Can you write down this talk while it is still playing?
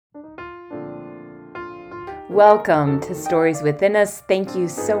Welcome to Stories Within Us. Thank you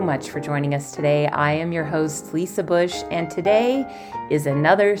so much for joining us today. I am your host, Lisa Bush, and today is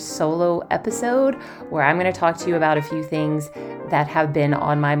another solo episode where I'm going to talk to you about a few things that have been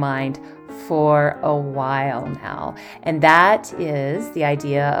on my mind for a while now. And that is the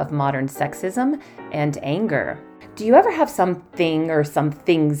idea of modern sexism and anger. Do you ever have something or some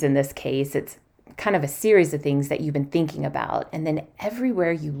things in this case? It's kind of a series of things that you've been thinking about, and then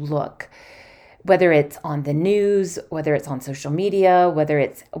everywhere you look, whether it's on the news, whether it's on social media, whether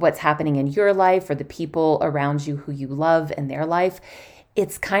it's what's happening in your life or the people around you who you love in their life,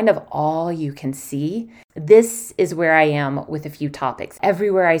 it's kind of all you can see. This is where I am with a few topics.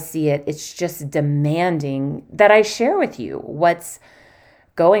 Everywhere I see it, it's just demanding that I share with you what's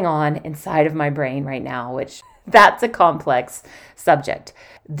going on inside of my brain right now, which that's a complex subject.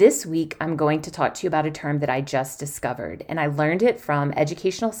 This week, I'm going to talk to you about a term that I just discovered, and I learned it from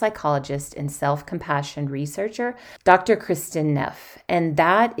educational psychologist and self-compassion researcher, Dr. Kristin Neff, and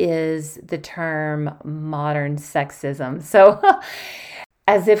that is the term modern sexism. So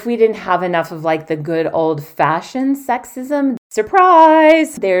as if we didn't have enough of like the good old-fashioned sexism,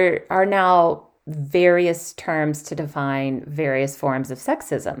 surprise! There are now various terms to define various forms of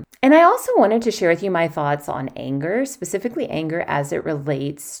sexism. And I also wanted to share with you my thoughts on anger, specifically anger as it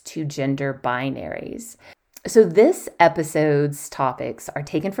relates to gender binaries. So this episode's topics are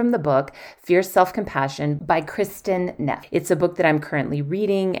taken from the book Fierce Self-Compassion by Kristin Neff. It's a book that I'm currently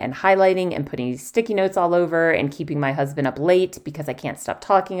reading and highlighting and putting sticky notes all over and keeping my husband up late because I can't stop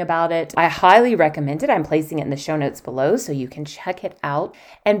talking about it. I highly recommend it. I'm placing it in the show notes below so you can check it out.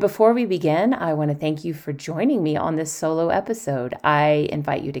 And before we begin, I want to thank you for joining me on this solo episode. I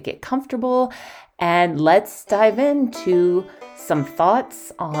invite you to get comfortable and let's dive into some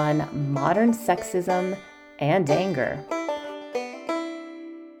thoughts on modern sexism and anger.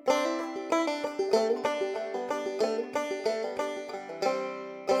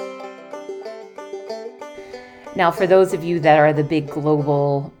 Now, for those of you that are the big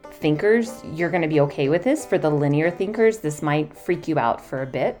global thinkers, you're going to be okay with this. For the linear thinkers, this might freak you out for a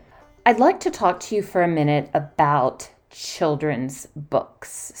bit. I'd like to talk to you for a minute about children's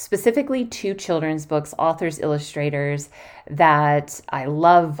books, specifically two children's books, authors, illustrators that I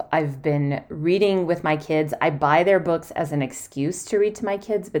love. I've been reading with my kids. I buy their books as an excuse to read to my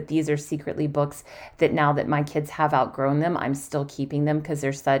kids, but these are secretly books that now that my kids have outgrown them, I'm still keeping them because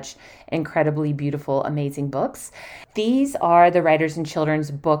they're such incredibly beautiful, amazing books. These are the writers and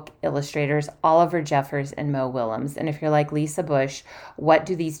children's book illustrators, Oliver Jeffers and Mo Willems. And if you're like Lisa Bush, what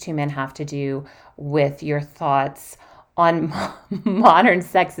do these two men have to do with your thoughts on modern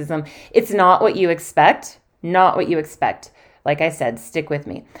sexism? It's not what you expect. Not what you expect. Like I said, stick with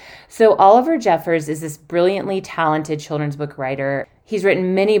me. So Oliver Jeffers is this brilliantly talented children's book writer. He's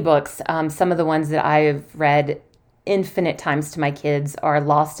written many books. Some of the ones that I've read infinite times to my kids are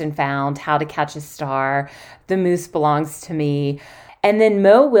Lost and Found, How to Catch a Star, The Moose Belongs to Me. And then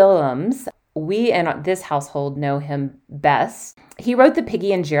Mo Willems, we in this household know him best. He wrote the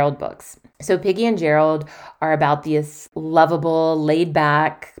Piggy and Gerald books. So Piggy and Gerald are about this lovable,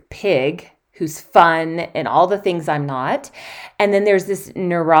 laid-back pig who's fun and all the things I'm not. And then there's this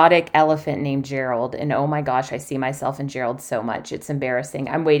neurotic elephant named Gerald. And oh my gosh, I see myself in Gerald so much. It's embarrassing.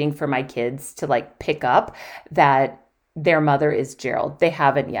 I'm waiting for my kids to like pick up that their mother is Gerald. They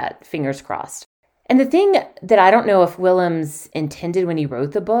haven't yet. Fingers crossed. And the thing that I don't know if Willems intended when he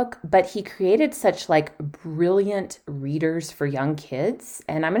wrote the book, but he created such like brilliant readers for young kids.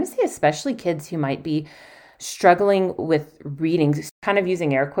 And I'm going to say especially kids who might be struggling with reading, kind of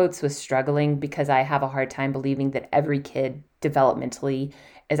using air quotes with struggling, because I have a hard time believing that every kid developmentally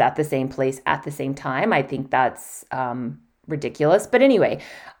is at the same place at the same time. I think that's ridiculous. But anyway,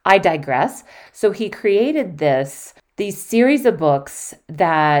 I digress. So he created these series of books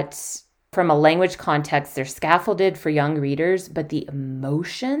that from a language context, they're scaffolded for young readers, but the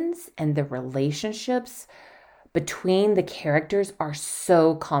emotions and the relationships between the characters are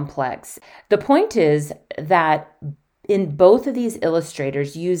so complex. The point is that in both of these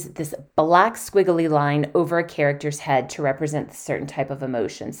illustrators use this black squiggly line over a character's head to represent a certain type of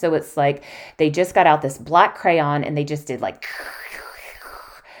emotion. So it's like they just got out this black crayon and they just did like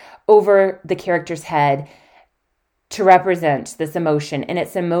over the character's head to represent this emotion. And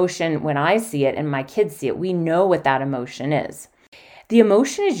it's emotion, when I see it and my kids see it, we know what that emotion is. The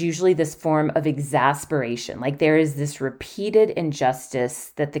emotion is usually this form of exasperation, like there is this repeated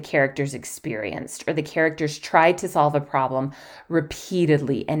injustice that the characters experienced, or the characters tried to solve a problem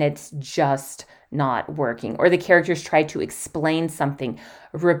repeatedly and it's just not working, or the characters tried to explain something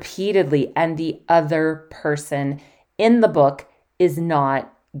repeatedly and the other person in the book is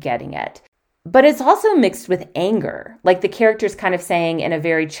not getting it. But it's also mixed with anger. Like the character's kind of saying in a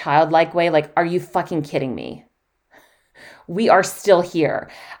very childlike way, like, are you fucking kidding me? We are still here.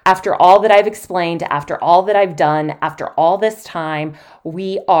 After all that I've explained, after all that I've done, after all this time,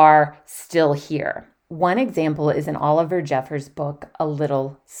 we are still here. One example is in Oliver Jeffers' book, A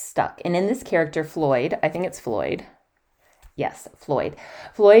Little Stuck. And in this character, Floyd, I think it's Floyd. Yes, Floyd.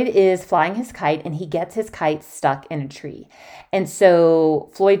 Floyd is flying his kite and he gets his kite stuck in a tree. And so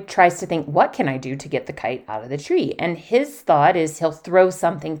Floyd tries to think, what can I do to get the kite out of the tree? And his thought is he'll throw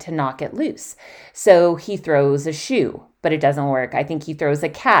something to knock it loose. So he throws a shoe, but it doesn't work. I think he throws a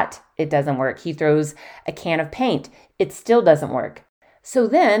cat. It doesn't work. He throws a can of paint. It still doesn't work. So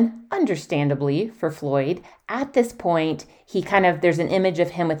then, understandably for Floyd, at this point, there's an image of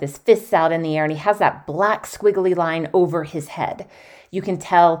him with his fists out in the air and he has that black squiggly line over his head. You can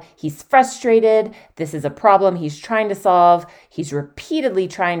tell he's frustrated. This is a problem he's trying to solve. He's repeatedly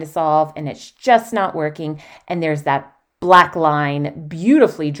trying to solve and it's just not working. And there's that black line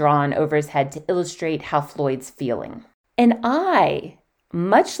beautifully drawn over his head to illustrate how Floyd's feeling. And I,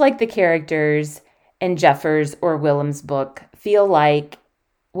 much like the characters in Jeffers or Willem's book, feel like,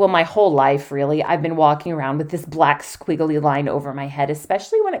 well, my whole life, really, I've been walking around with this black squiggly line over my head,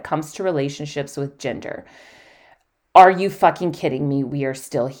 especially when it comes to relationships with gender. Are you fucking kidding me? We are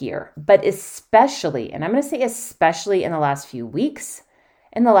still here. But especially, and I'm going to say especially in the last few weeks,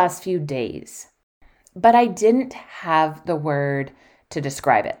 in the last few days. But I didn't have the word to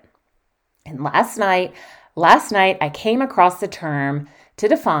describe it. And last night I came across the term to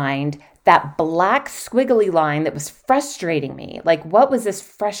define that black squiggly line that was frustrating me. Like, what was this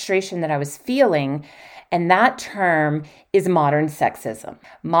frustration that I was feeling? And that term is modern sexism.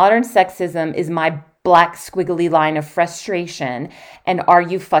 Modern sexism is my black squiggly line of frustration. And are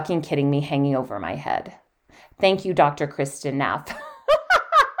you fucking kidding me hanging over my head? Thank you, Dr. Kristin Neff,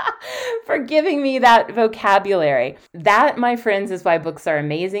 for giving me that vocabulary. That, my friends, is why books are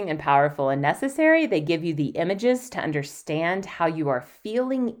amazing and powerful and necessary. They give you the images to understand how you are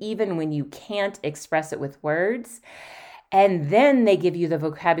feeling, even when you can't express it with words. And then they give you the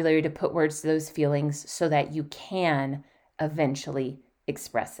vocabulary to put words to those feelings so that you can eventually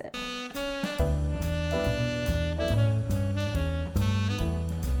express it.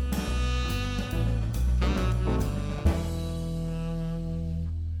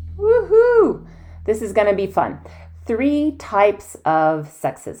 Woohoo! This is going to be fun. 3 types of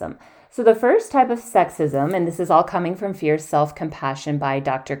sexism. So the first type of sexism, and this is all coming from Fierce Self-Compassion by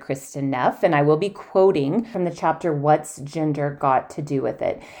Dr. Kristin Neff, and I will be quoting from the chapter, What's Gender Got to Do with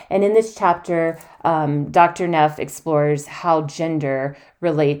It? And in this chapter, Dr. Neff explores how gender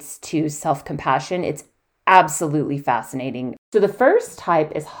relates to self-compassion. It's absolutely fascinating. So the first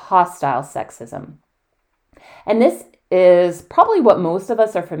type is hostile sexism. And this is probably what most of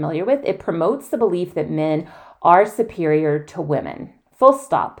us are familiar with. It promotes the belief that men are superior to women. Full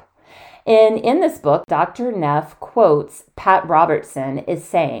stop. And in this book, Dr. Neff quotes Pat Robertson as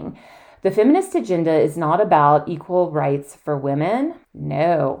saying, the feminist agenda is not about equal rights for women.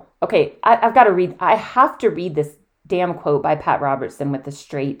 No. Okay, I have to read this damn quote by Pat Robertson with a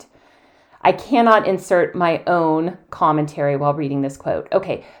straight. I cannot insert my own commentary while reading this quote.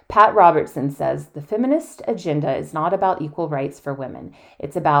 Okay, Pat Robertson says, the feminist agenda is not about equal rights for women.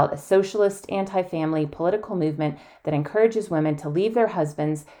 It's about a socialist, anti-family political movement that encourages women to leave their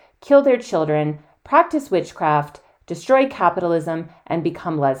husbands, kill their children, practice witchcraft, destroy capitalism, and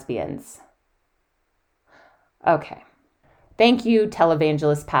become lesbians. Okay. Thank you,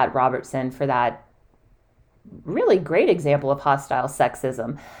 televangelist Pat Robertson, for that really great example of hostile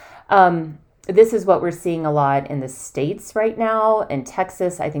sexism. This is what we're seeing a lot in the States right now. In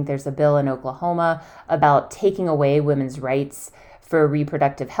Texas, I think there's a bill in Oklahoma about taking away women's rights for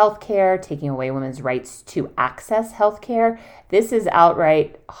reproductive health care, taking away women's rights to access health care. This is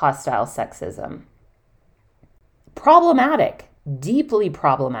outright hostile sexism. Problematic, deeply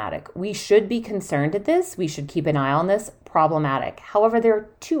problematic. We should be concerned at this. We should keep an eye on this. Problematic. However, there are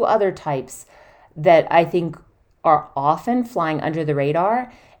 2 other types that I think are often flying under the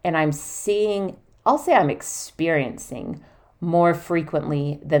radar, and I'm experiencing more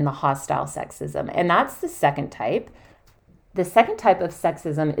frequently than the hostile sexism. And that's the second type. The second type of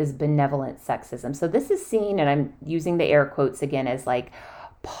sexism is benevolent sexism. So this is seen, and I'm using the air quotes again, as like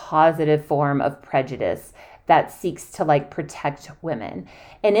positive form of prejudice that seeks to like protect women.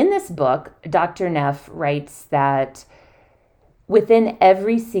 And in this book, Dr. Neff writes that within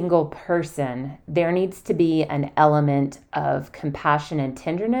every single person, there needs to be an element of compassion and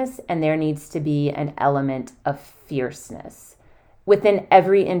tenderness, and there needs to be an element of fierceness. Within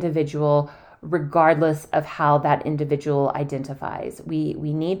every individual, regardless of how that individual identifies. We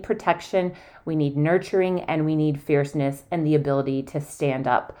need protection, we need nurturing, and we need fierceness and the ability to stand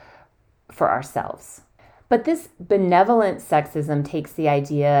up for ourselves. But this benevolent sexism takes the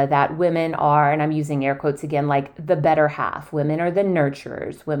idea that women are, and I'm using air quotes again, like the better half. Women are the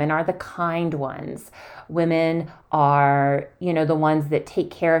nurturers. Women are the kind ones. Women are, the ones that take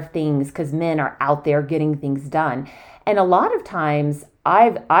care of things because men are out there getting things done. And a lot of times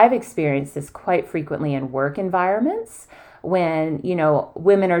I've experienced this quite frequently in work environments when,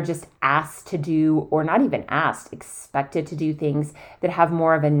 women are just asked to do, or not even asked, expected to do things that have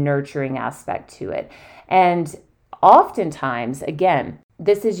more of a nurturing aspect to it. And oftentimes, again,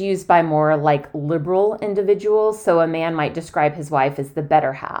 this is used by more like liberal individuals. So a man might describe his wife as the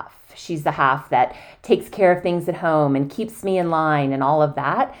better half. She's the half that takes care of things at home and keeps me in line and all of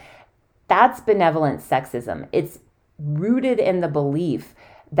that. That's benevolent sexism. It's rooted in the belief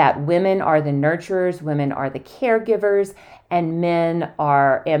that women are the nurturers, women are the caregivers, and men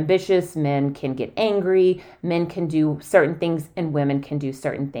are ambitious, men can get angry, men can do certain things, and women can do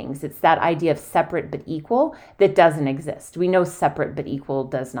certain things. It's that idea of separate but equal that doesn't exist. We know separate but equal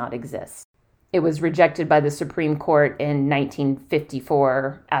does not exist. It was rejected by the Supreme Court in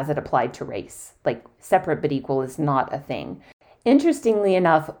 1954 as it applied to race. Like, separate but equal is not a thing. Interestingly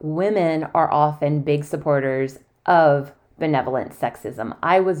enough, women are often big supporters of benevolent sexism.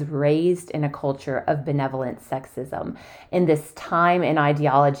 I was raised in a culture of benevolent sexism in this time and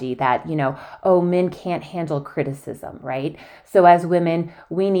ideology that, men can't handle criticism, right? So as women,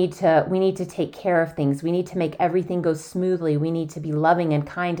 we need to take care of things. We need to make everything go smoothly. We need to be loving and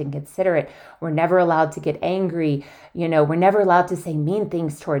kind and considerate. We're never allowed to get angry. We're never allowed to say mean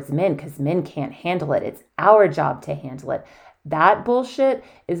things towards men because men can't handle it. It's our job to handle it. That bullshit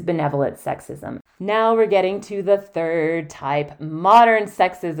is benevolent sexism. Now we're getting to the third type, modern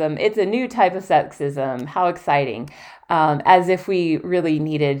sexism. It's a new type of sexism. How exciting. As if we really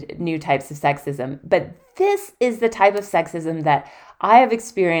needed new types of sexism. But this is the type of sexism that I have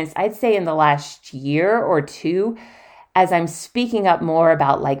experienced, I'd say in the last year or two, as I'm speaking up more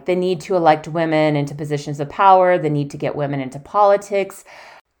about like the need to elect women into positions of power, the need to get women into politics.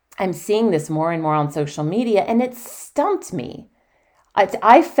 I'm seeing this more and more on social media, and it stumped me.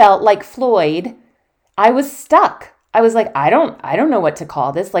 I felt like Floyd. I was stuck. I was like, I don't know what to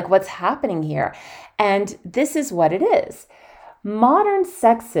call this. Like, what's happening here? And this is what it is. Modern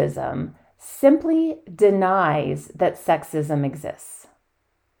sexism simply denies that sexism exists.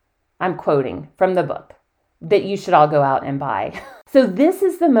 I'm quoting from the book that you should all go out and buy. So this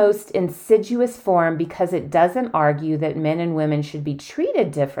is the most insidious form because it doesn't argue that men and women should be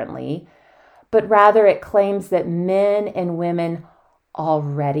treated differently, but rather it claims that men and women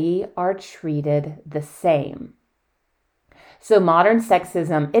already are treated the same. So modern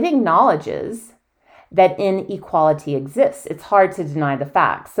sexism, it acknowledges that inequality exists. It's hard to deny the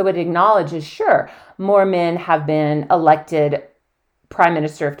facts. So it acknowledges, sure, more men have been elected Prime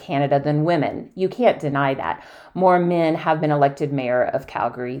Minister of Canada than women. You can't deny that. More men have been elected mayor of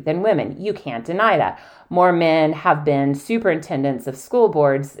Calgary than women. You can't deny that. More men have been superintendents of school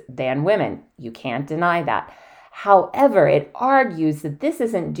boards than women. You can't deny that. However, it argues that this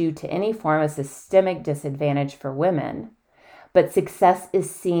isn't due to any form of systemic disadvantage for women, but success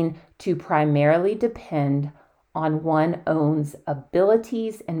is seen to primarily depend on one's own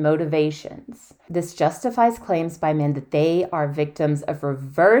abilities and motivations. This justifies claims by men that they are victims of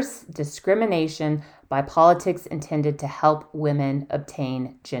reverse discrimination by politics intended to help women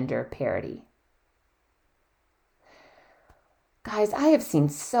obtain gender parity. Guys, I have seen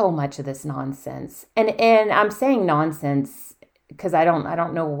so much of this nonsense. And I'm saying nonsense because I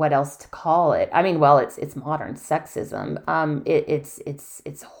don't know what else to call it. I mean, well, it's modern sexism.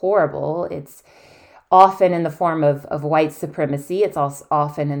 It's horrible. It's often in the form of white supremacy. It's also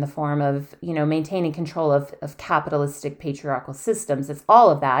often in the form of, maintaining control of capitalistic patriarchal systems. It's all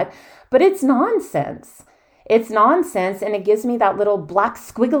of that, but it's nonsense. It's nonsense, and it gives me that little black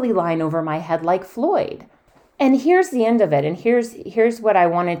squiggly line over my head like Floyd. And here's the end of it, and here's what I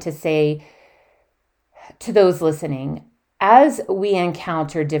wanted to say to those listening. As we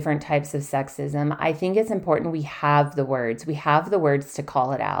encounter different types of sexism, I think it's important we have the words. We have the words to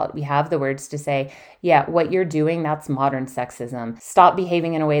call it out. We have the words to say, yeah, what you're doing, that's modern sexism. Stop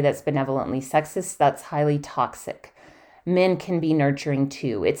behaving in a way that's benevolently sexist. That's highly toxic. Men can be nurturing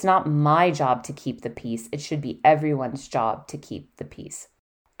too. It's not my job to keep the peace. It should be everyone's job to keep the peace.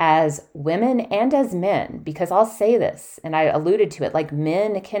 As women and as men, because I'll say this, and I alluded to it, like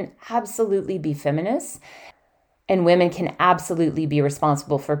men can absolutely be feminists. And women can absolutely be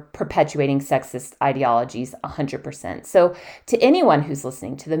responsible for perpetuating sexist ideologies 100%. So to anyone who's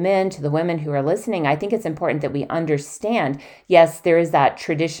listening, to the men, to the women who are listening, I think it's important that we understand, yes, there is that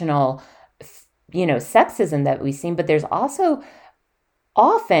traditional, sexism that we've seen, but there's also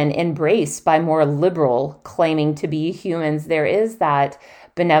often embraced by more liberal claiming to be humans. There is that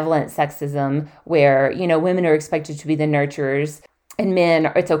benevolent sexism where, women are expected to be the nurturers, and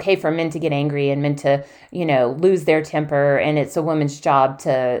it's okay for men to get angry and men to, lose their temper. And it's a woman's job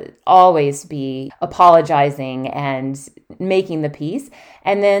to always be apologizing and making the peace.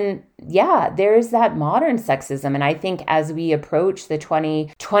 And then, there's that modern sexism. And I think as we approach the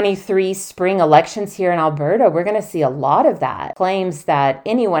 2023 spring elections here in Alberta, we're going to see a lot of that. Claims that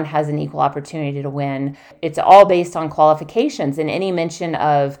anyone has an equal opportunity to win. It's all based on qualifications. And any mention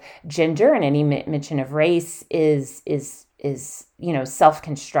of gender and any mention of race is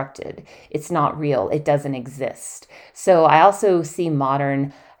self-constructed. It's not real. It doesn't exist. So I also see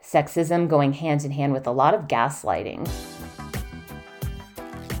modern sexism going hand in hand with a lot of gaslighting.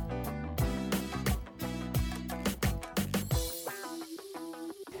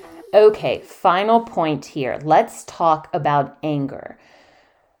 Okay, final point here. Let's talk about anger.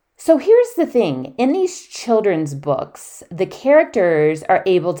 So here's the thing. In these children's books, the characters are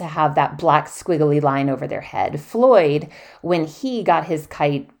able to have that black squiggly line over their head. Floyd, when he got his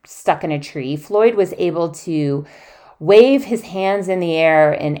kite stuck in a tree, Floyd was able to wave his hands in the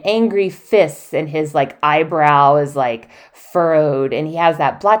air in angry fists, and his eyebrow is furrowed, and he has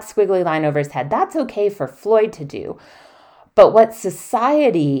that black squiggly line over his head. That's okay for Floyd to do. But what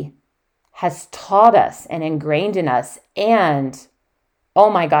society has taught us and ingrained in us, and oh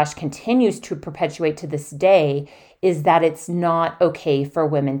my gosh, continues to perpetuate to this day, is that it's not okay for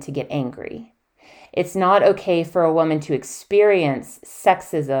women to get angry. It's not okay for a woman to experience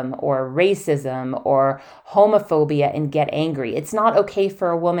sexism or racism or homophobia and get angry. It's not okay for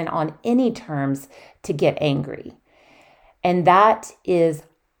a woman on any terms to get angry. And that is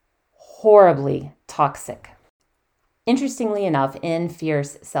horribly toxic. Interestingly enough, in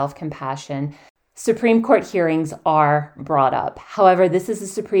Fierce Self-Compassion, Supreme Court hearings are brought up. However, this is a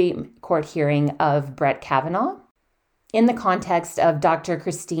Supreme Court hearing of Brett Kavanaugh in the context of Dr.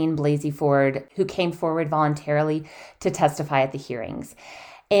 Christine Blasey Ford, who came forward voluntarily to testify at the hearings.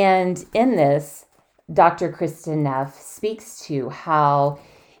 And in this, Dr. Kristen Neff speaks to how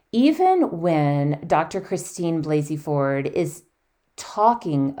even when Dr. Christine Blasey Ford is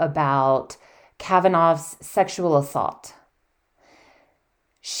talking about Kavanaugh's sexual assault,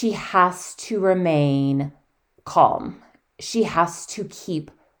 she has to remain calm. She has to keep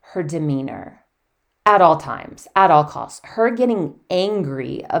her demeanor at all times, at all costs. Her getting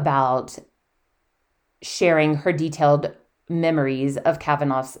angry about sharing her detailed memories of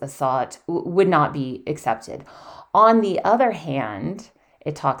Kavanaugh's assault would not be accepted. On the other hand,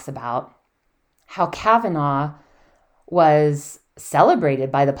 it talks about how Kavanaugh was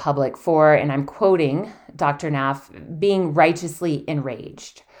celebrated by the public for, and I'm quoting Dr. Neff, being righteously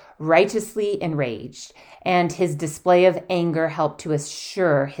enraged. And his display of anger helped to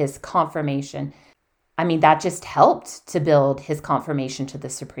assure his confirmation. I mean, that just helped to build his confirmation to the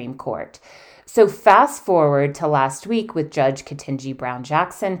Supreme Court. So fast forward to last week with Judge Ketanji Brown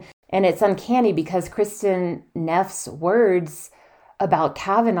Jackson, and it's uncanny because Kristen Neff's words about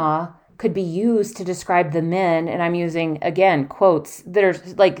Kavanaugh could be used to describe the men, and I'm using, again, quotes that are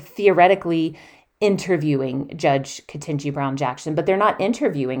theoretically interviewing Judge Ketanji Brown Jackson, but they're not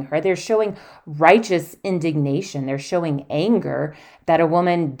interviewing her. They're showing righteous indignation. They're showing anger that a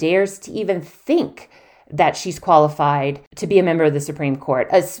woman dares to even think that she's qualified to be a member of the Supreme Court.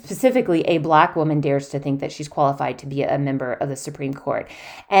 Specifically, a Black woman dares to think that she's qualified to be a member of the Supreme Court.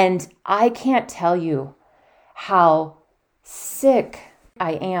 And I can't tell you how sick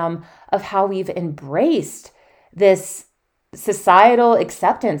I am of how we've embraced this societal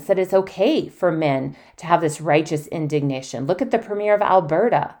acceptance that it's okay for men to have this righteous indignation. Look at the Premier of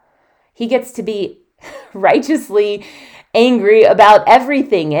Alberta. He gets to be righteously angry about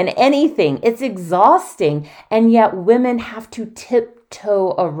everything and anything. It's exhausting. And yet women have to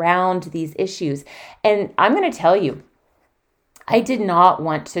tiptoe around these issues. And I'm going to tell you, I did not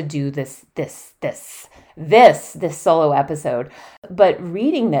want to do this solo episode. But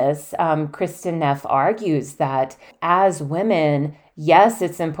reading this, Kristen Neff argues that as women, yes,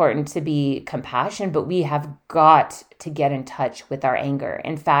 it's important to be compassionate, but we have got to get in touch with our anger.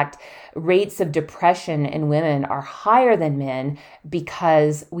 In fact, rates of depression in women are higher than men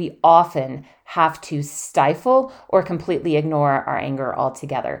because we often have to stifle or completely ignore our anger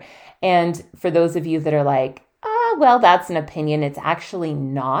altogether. And for those of you that are like, well, that's an opinion. It's actually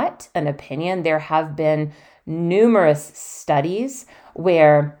not an opinion. There have been numerous studies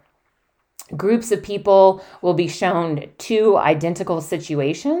where groups of people will be shown two identical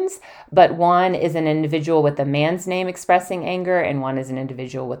situations, but one is an individual with a man's name expressing anger and one is an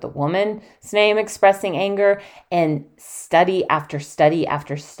individual with a woman's name expressing anger. And study after study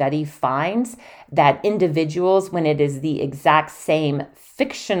after study finds that individuals, when it is the exact same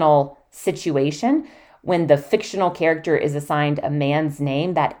fictional situation, when the fictional character is assigned a man's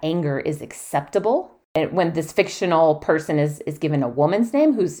name, that anger is acceptable. And when this fictional person is given a woman's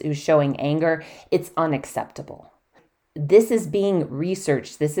name who's showing anger, it's unacceptable. This is being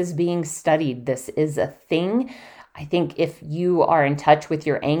researched. This is being studied. This is a thing. I think if you are in touch with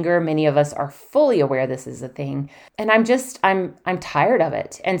your anger, many of us are fully aware this is a thing. And I'm tired of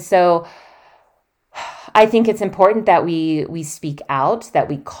it. And so I think it's important that we speak out, that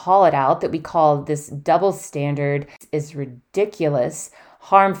we call it out, that we call this double standard is ridiculous,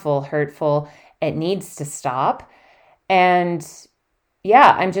 harmful, hurtful. It needs to stop. And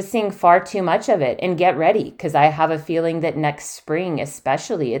yeah, I'm just seeing far too much of it. And get ready, because I have a feeling that next spring,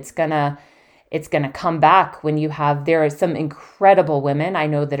 especially, it's gonna come back when there are some incredible women I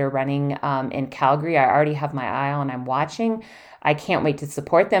know that are running in Calgary. I already have my eye on. I'm watching. I can't wait to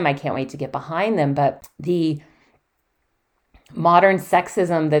support them. I can't wait to get behind them. But the modern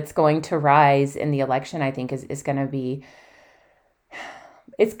sexism that's going to rise in the election, I think, is going to be.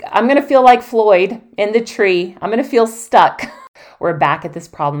 I'm going to feel like Floyd in the tree. I'm going to feel stuck. We're back at this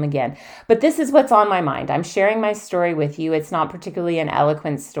problem again. But this is what's on my mind. I'm sharing my story with you. It's not particularly an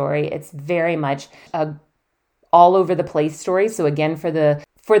eloquent story. It's very much a all over the place story. So again, for the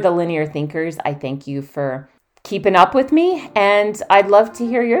linear thinkers, I thank you for keeping up with me. And I'd love to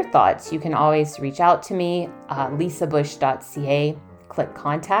hear your thoughts. You can always reach out to me, lisabush.ca, click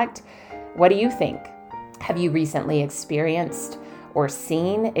contact. What do you think? Have you recently experienced or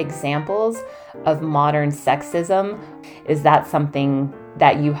seen examples of modern sexism? Is that something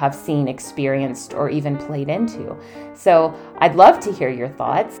that you have seen, experienced, or even played into? So I'd love to hear your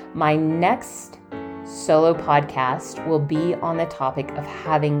thoughts. My next solo podcast will be on the topic of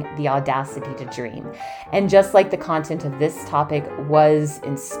having the audacity to dream. And just like the content of this topic was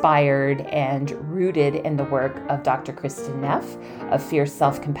inspired and rooted in the work of Dr. Kristen Neff of Fierce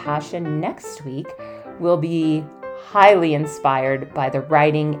Self-Compassion, next week will be highly inspired by the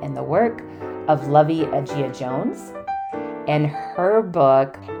writing and the work of Lovey Agia Jones. And her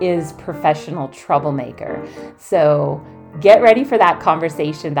book is Professional Troublemaker. So get ready for that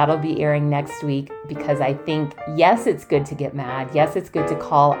conversation. That'll be airing next week, because I think, yes, it's good to get mad. Yes, it's good to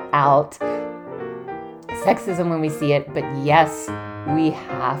call out sexism when we see it. But yes, we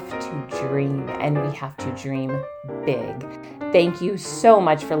have to dream, and we have to dream big. Thank you so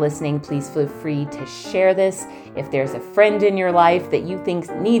much for listening. Please feel free to share this. If there's a friend in your life that you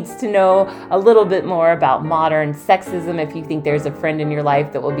think needs to know a little bit more about modern sexism, if you think there's a friend in your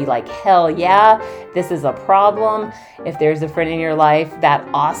life that will be like, hell yeah, this is a problem. If there's a friend in your life that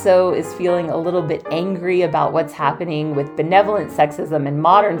also is feeling a little bit angry about what's happening with benevolent sexism and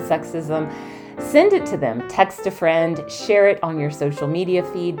modern sexism, send it to them. Text a friend, share it on your social media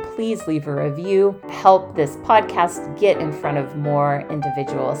feed. Please leave a review. Help this podcast get in front of more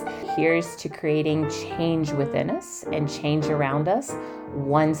individuals. Here's to creating change within us and change around us,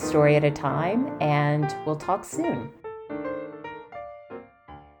 one story at a time, and we'll talk soon.